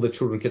converts, all the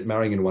children kept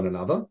marrying in one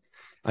another.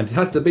 And it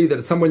has to be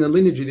that somewhere in the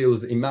lineage there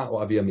was Ima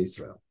or Aviyam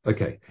Israel.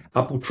 Okay.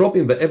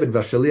 Apotropin ve'eved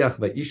v'shaliach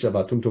ve'isha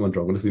v'tumtum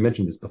androgonus. We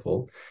mentioned this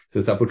before.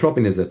 So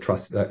apotropin is a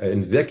trust, an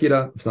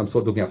executor of some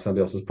sort, looking after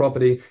somebody else's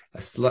property,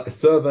 a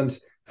servant,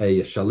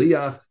 a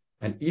shaliach,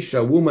 an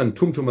isha, woman,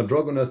 tumtum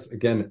androgonus,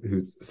 again,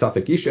 who's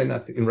safek isha, and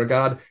that's in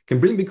regard, can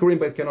bring bikurim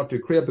but cannot do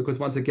kriya, because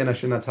once again,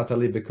 ashena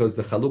tatali, because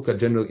the chalukah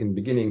generally in the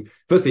beginning,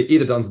 firstly,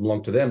 either doesn't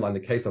belong to them, like in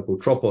the case of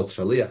utropos,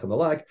 shaliach, and the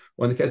like,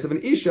 or in the case of an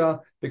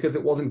isha, because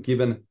it wasn't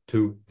given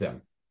to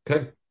them.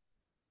 Okay,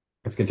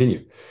 let's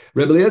continue.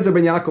 Rebbe Eliezer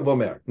ben Yaakov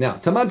Omer. Now,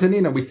 Taman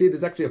Tanina, we see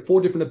there's actually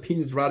 4 different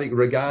opinions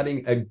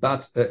regarding a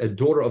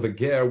daughter of a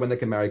ger when they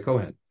can marry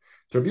Kohen.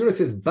 So Rabbi Yehuda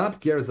says, bat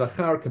ger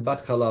zachar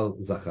kabat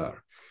halal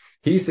zachar.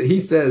 He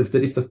says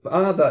that if the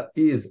father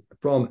is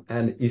from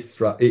an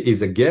Isra,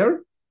 is a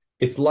ger,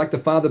 it's like the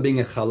father being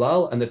a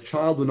halal, and the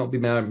child will not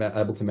be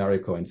able to marry a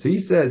Kohen. So he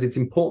says it's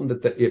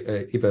important that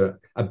if a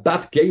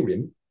bat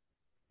gerim,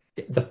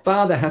 the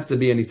father has to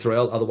be an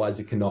Israel, otherwise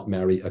he cannot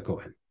marry a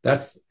Kohen.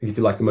 That's, if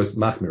you like, the most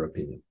machmir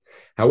opinion.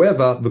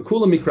 However, the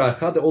Kula Mikra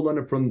Echad, they're all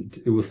learned from,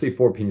 we'll see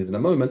 4 opinions in a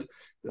moment,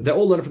 they're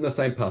all learned from the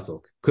same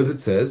pasuk, because it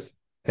says,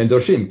 and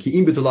Doshim, ki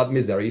im betulat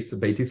mizeris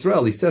Beit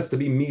Israel. He says to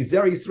be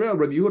mizer Israel.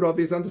 Rabbi Yehuda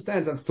obviously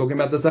understands, and talking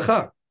about the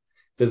Zachar.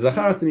 The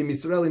Zachar has to be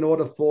Israel in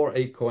order for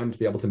a Kohen to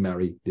be able to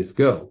marry this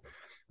girl.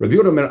 Rabbi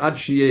Yehuda mer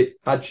adshi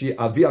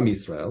avia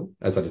Israel,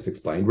 as I just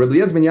explained. Rabbi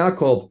Eliezer ben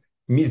Yaakov,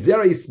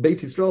 mizeris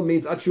Beit Israel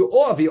means adshi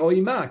o avi o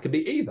ima, could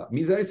be either.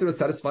 Mizer Israel is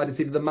satisfied it's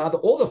either the mother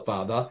or the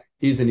father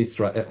is in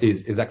Israel,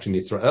 is actually in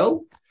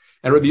Israel.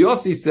 And Rabbi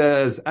Yossi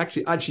says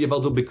actually adshi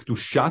yavaldu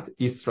b'kedushat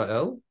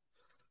Israel.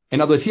 In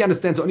other words, he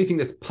understands the only thing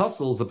that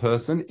puzzles a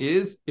person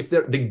is if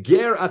they're the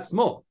ger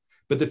atzmo.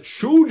 But the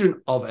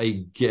children of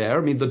a ger,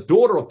 I mean the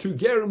daughter of 2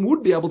 gerim,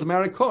 would be able to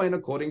marry Kohen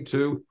according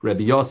to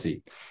Rabbi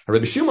Yossi. And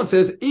Rabbi Shimon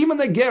says, even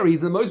the ger,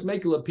 he's the most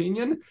makel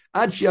opinion,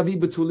 ad shiavi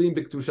betulim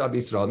b'kedusha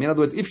b'Yisrael. I mean, in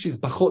other words, if she's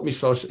bachot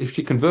mishlosh, if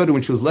she converted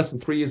when she was less than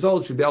 3 years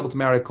old, she'd be able to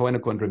marry a Kohen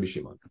according to Rabbi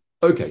Shimon.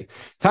 Okay.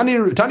 Tani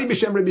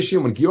b'shem Rabbi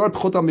Shimon, gior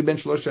b'chotam miben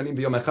 3 shanim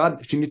v'yom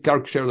echad,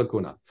 shenitkar ksher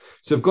lakuna.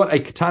 So we've got a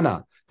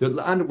ketana,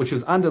 which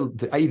was under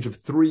the age of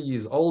 3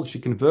 years old, she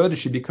converted,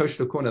 she'd be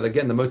kosher kornet.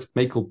 Again, the most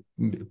makel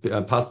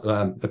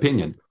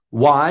opinion.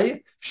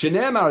 Why?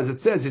 Shenemar, as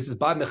it says, this is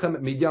by Mechem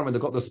Midian when they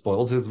got the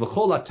spoils, is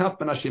v'chol ataf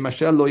benashim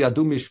asher lo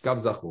yadu mishkav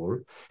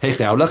zachur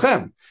heichau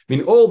lachem. I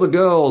mean, all the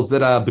girls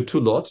that are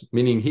betulot,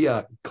 meaning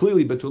here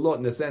clearly betulot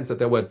in the sense that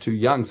they were too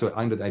young, so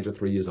under the age of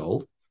 3 years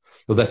old.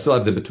 Well, they still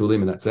have the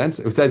betulim in that sense.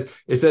 It says,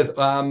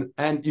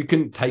 and you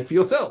can take for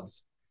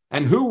yourselves.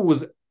 And who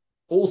was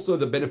also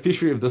the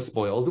beneficiary of the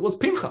spoils? It was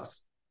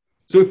Pinchas.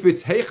 So if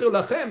it's Heichel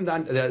Lachem,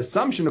 then the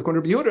assumption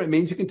according to Rabbi Yehuda, it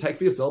means you can take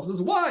for yourselves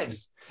as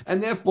wives.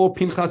 And therefore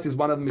Pinchas is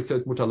one of the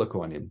Mitzvot Mutar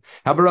L'Kohanim.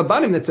 However,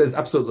 Rabbanim that says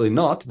absolutely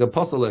not, the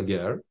apostle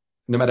Ger,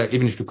 no matter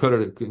even if you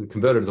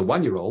converted as a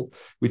 1-year-old,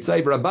 we'd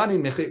say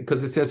Rabbanim,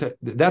 because it says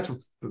that's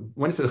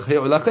when it says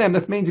Heichel Lachem,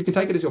 that means you can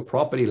take it as your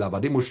property,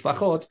 Lavadim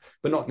Ushvachot,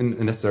 but not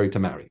necessary to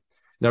marry.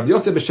 Now Rabbi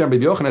Yossi b'Shem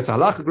Rabbi Yochanan, it's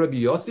halach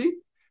Rabbi Yossi,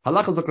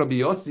 halach like Rabbi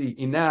Yossi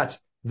in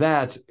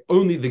that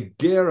only the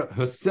ger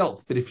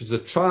herself, but if she's a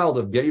child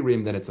of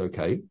Geirim, then it's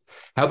okay.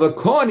 However,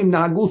 Kohanim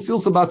nahagul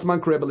silsa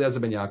batzman Rebbe Eliezer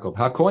ben Yaakov.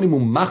 Kohanim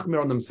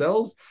machmir on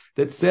themselves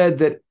that said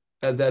that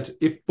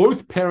if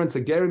both parents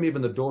are Geirim,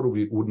 even the daughter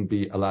wouldn't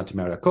be allowed to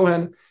marry a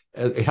Kohen.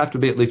 It have to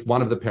be at least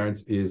one of the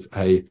parents is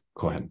a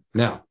Kohen.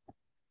 Now,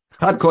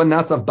 had Kohen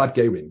nasav bat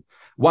Geirim.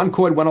 One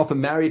Kohen went off and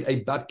married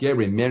a bat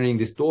Gerim, marrying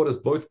this daughter's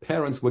both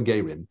parents were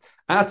Gerim.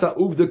 Ata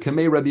uvda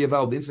kamei Rabbi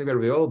Yeval, the instant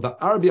Rabbi Yeval, the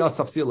Arbi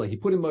al-Safsila, he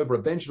put him over a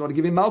bench in order to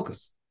give him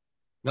Malchus.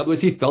 In other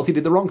words, he felt he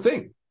did the wrong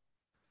thing.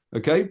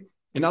 Okay?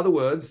 In other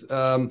words,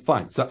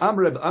 fine. So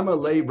Amar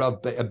le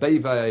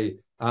Rabbi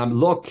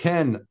lo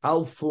ken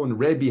alfun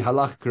Rabbi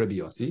halach Rabbi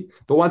Yossi.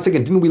 But once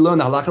again, didn't we learn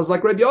the halachas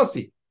like Rabbi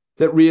Yossi?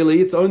 That really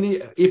it's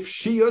only if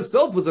she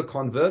herself was a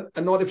convert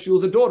and not if she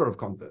was a daughter of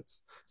converts.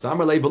 But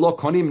one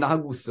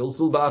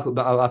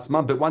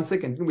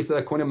second, didn't we say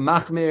that konim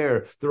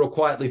machmer, they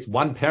require at least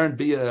one parent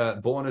be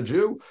born a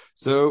Jew?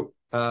 So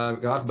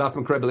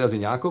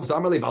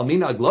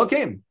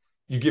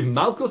you give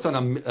malchus on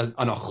him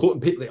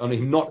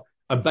not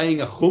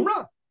obeying a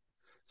chumrah.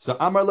 So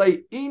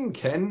Amarle in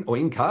ken or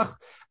in kach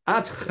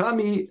at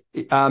chami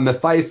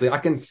mefaise. I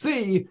can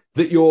see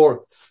that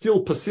you're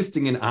still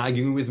persisting in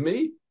arguing with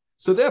me.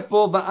 So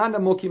therefore, va'ana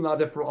mokim la,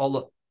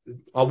 therefore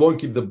I won't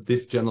give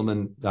this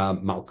gentleman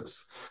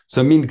malchus.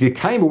 So he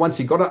came once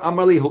he got it.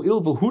 Amali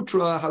ho'ilvu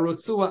hutra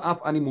harotzua af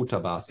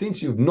animutaba.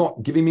 Since you've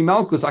not given me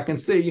malchus, I can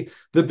see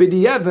the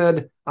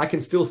b'diavad. I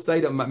can still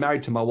stay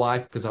married to my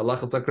wife because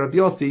halachas like Rabbi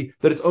Yossi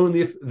that it's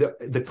only if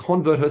the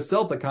convert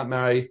herself that can't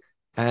marry,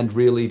 and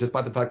really,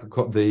 despite the fact that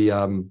the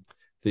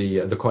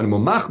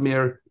kohanim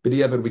machmir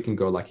b'diavad, we can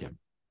go like him.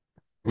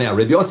 Now,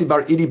 Rabbi Yossi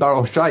bar Idi bar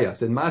Oshaya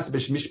said, "Mas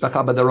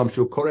mishpacha b'darom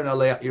shu koren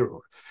alei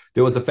irur."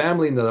 There was a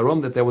family in the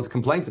Darom that there was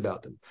complaints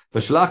about them.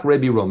 V'shlach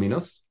Rabbi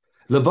Rominos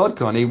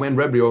levodkani, when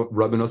Rabbi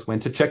Rominos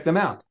went to check them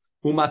out.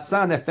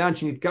 Umatzan, they found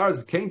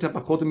shenitgaras came to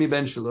pachotim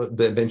ben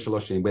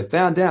shaloshim. We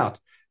found out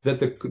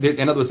that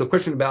in other words, a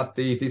question about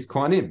these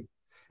kohanim,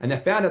 and they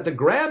found out the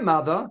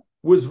grandmother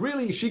was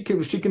really she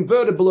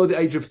converted below the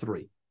age of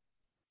 3.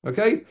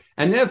 Okay,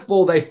 and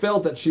therefore they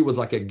felt that she was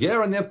like a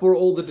ger, and therefore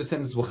all the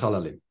descendants were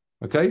chalalim.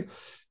 Okay,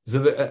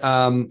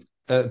 so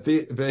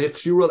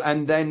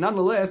and then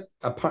nonetheless,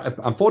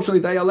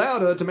 unfortunately, they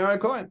allowed her to marry a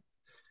Kohen.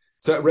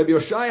 So Rabbi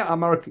Yoshaya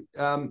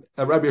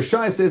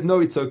says, no,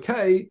 it's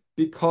okay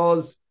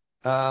because,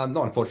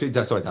 no, unfortunately,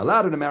 they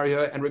allowed her to marry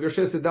her. And Rabbi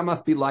Yoshaya said that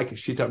must be like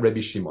Shita Rabbi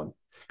Shimon.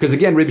 Because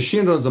again, Rabbi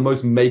Shimon is the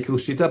most makil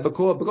Shita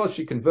because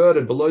she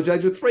converted below the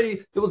age of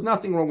 3, there was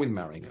nothing wrong with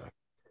marrying her.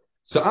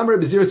 So Amar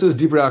Rabbi Zira says,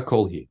 Divrei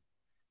HaKol here.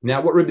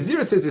 Now, what Rabbi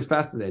Zira says is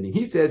fascinating.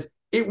 He says,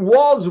 it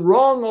was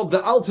wrong of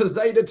the Alter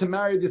Zayda to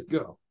marry this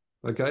girl.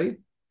 Okay.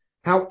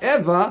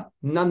 However,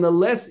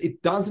 nonetheless,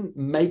 it doesn't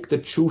make the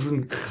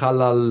children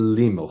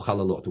chalalim or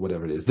chalalot or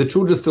whatever it is. The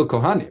children are still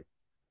kohanim.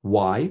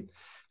 Why?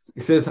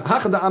 It says,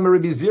 "Hachada amar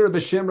Rabbi Zira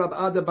b'shem Rab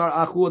Ada bar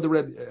Achua the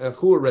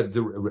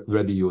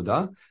Rabbi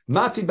Yehuda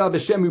Mati bar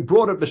b'shem." We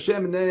brought up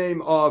b'shem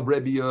name of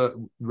Rabbi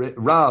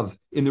Rav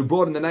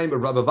brought in the name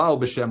of Rav Aval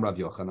b'shem Rav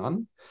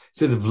Yochanan. It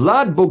says,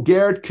 "Vlad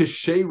bogert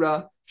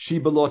keshera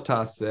shibelot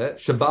taseh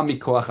shaba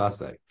mikoach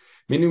aseh."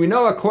 Meaning, we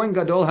know a Kohen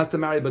Gadol has to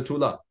marry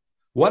Batula.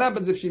 What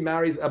happens if he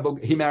marries a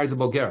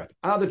Bogeret?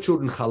 Are the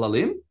children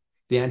chalalim?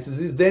 The answer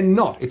is they're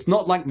not. It's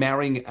not like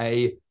marrying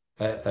a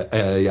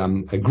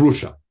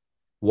grusha.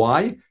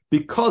 Why?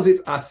 Because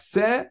it's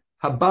aseh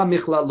haba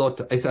michla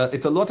lot. It's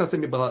a lot aseh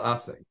mibla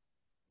aseh.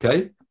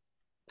 Okay.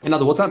 In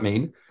other words, what's that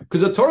mean?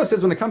 Because the Torah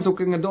says when it comes to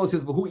Kohen Gadol, it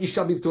says v'hu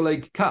isha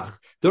bivtulei kach.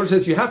 The Torah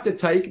says you have to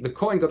take the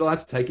Kohen Gadol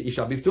has to take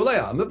isha bivtulei,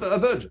 a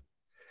virgin.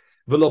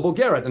 V'lo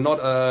Bogeret, and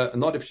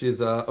not if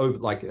she's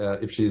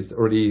if she's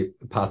already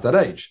past that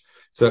age.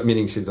 So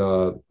meaning she's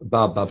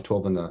above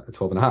 12 and a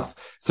half.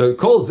 So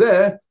kol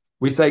zeh,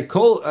 we say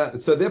kol.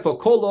 So therefore,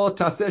 kol lo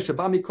taseh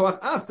shabami koach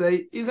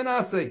aseh is an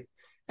aseh,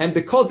 and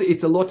because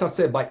it's a lo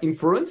taseh by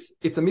inference,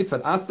 it's a mitzvah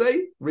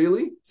aseh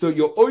really. So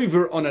you're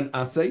over on an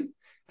aseh,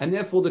 and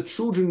therefore the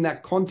children in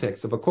that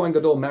context, if a kohen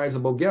gadol marries a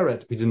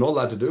bogeret, which is not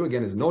allowed to do,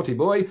 again is a naughty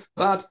boy,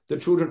 but the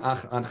children are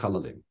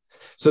chalalim.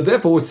 So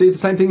therefore, we see the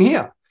same thing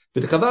here.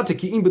 The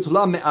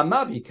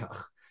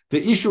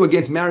issue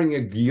against marrying a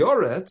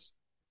gioret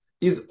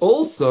is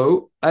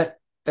also a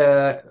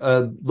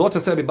lot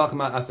of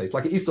asay. It's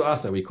like an iso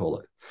asay, we call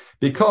it,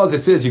 because it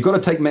says you've got to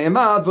take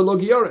me'emad v'lo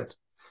gioret.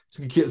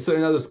 So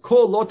in other words,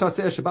 kol lo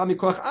taseh sheba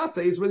mikoach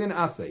asay is really an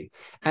asay,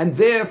 and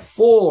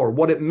therefore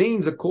what it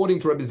means, according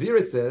to Rabbi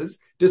Zira, says,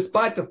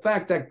 despite the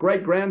fact that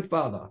great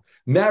grandfather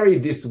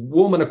married this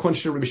woman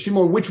according to Rabbi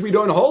Shimon, which we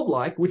don't hold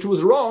like, which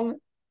was wrong.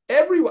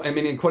 Everyone,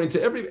 according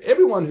to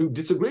everyone who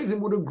disagrees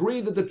him would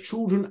agree that the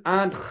children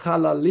aren't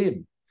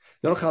chalalim.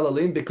 They're not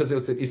chalalim because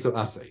it's an iso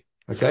asay.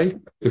 Okay?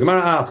 The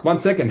Gemara asks, 1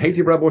 second,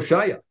 Heiti Rabbi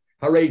Shaya,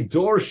 Hare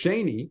Dor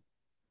Sheni,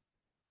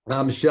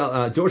 Dor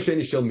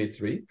Sheni Shel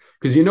Mitzri,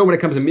 because you know when it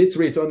comes to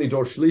Mitzri, it's only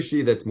Dor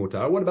Shlishi that's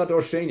mutar. What about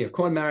Dor Sheni? A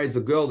Kohen marries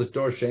a girl that's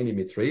Dor Sheni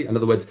Mitzri, in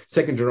other words,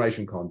 second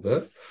generation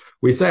convert.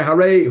 We say,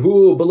 Hare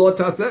Hu Belot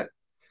Taseh.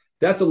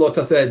 That's a lot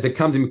taseh that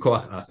comes in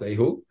Koach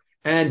Asehu.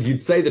 And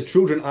you'd say the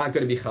children aren't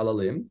going to be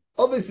chalalim.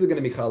 Obviously, they're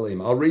going to be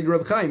chalalim. I'll read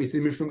Reb Chaim. He says,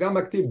 "Mishum gam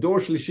aktiv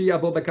dor shlishi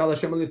yavo bekal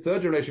Hashem." Only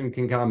third generation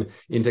can come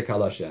into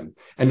Kal Hashem,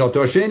 and not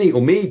dor sheni.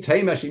 Umi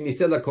teimash im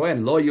nisel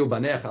lakohen lo yu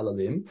banei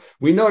chalalim.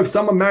 We know if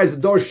someone marries a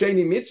dor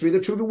sheni mitzri, the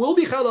children will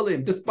be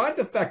chalalim, despite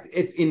the fact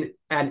it's in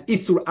an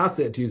isur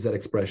aseh to use that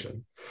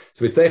expression.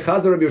 So we say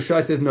Chazar Rabbi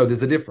Yoshai says no.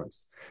 There's a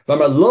difference.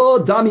 Lo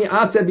dami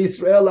aseh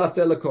b'Yisrael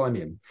aseh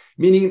lakohanim.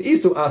 Meaning an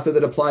isur aseh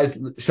that applies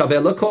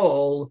shaveh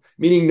lakol.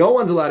 Meaning no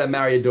one's allowed to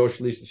marry a dor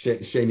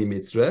sheni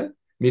mitzri.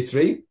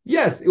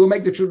 Yes, it will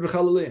make the children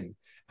chalalim.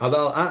 But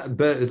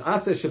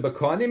aseh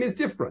shebekohanim is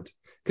different.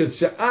 Because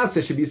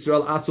she'aseh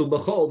sheb'Yisrael asur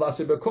b'chol,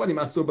 v'asur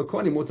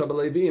b'kohanim mutar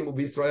b'levim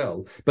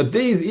u'b'Yisrael. But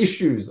these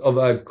issues of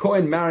a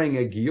kohen marrying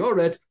a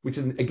gioret, which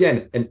is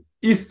again an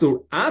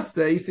isur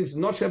aseh, since it's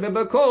not shaveh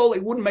b'kol,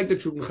 it wouldn't make the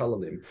children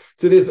chalalim.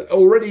 So there's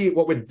already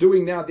what we're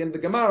doing now at the end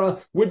of the Gemara.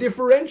 We're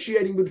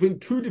differentiating between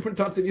two different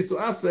types of isur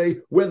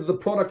aseh, whether the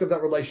product of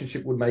that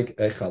relationship would make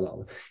a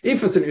halal.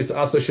 If it's an isur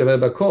aseh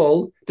shaveh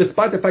b'kol,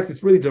 despite the fact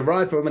it's really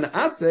derived from an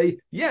aseh,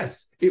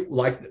 yes, it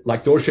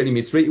like dor sheni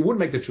mitzri, it would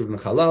make the children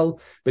halal.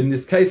 But in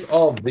this case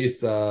of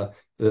this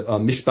mishpacha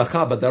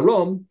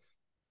b'darom,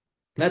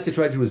 That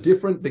situation was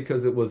different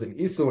because it was an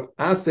Isur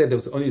Aseh that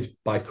was only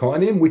by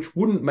Kohanim, which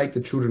wouldn't make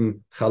the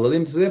children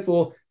Chalalim. So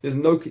therefore, there's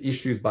no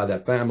issues by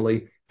that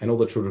family, and all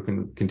the children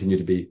can continue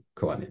to be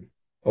Kohanim.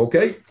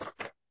 Okay?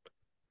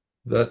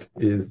 That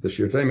is the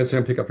Shir today. Let's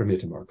pick up from here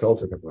tomorrow. Call,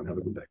 so everyone have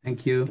a good day.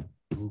 Thank you.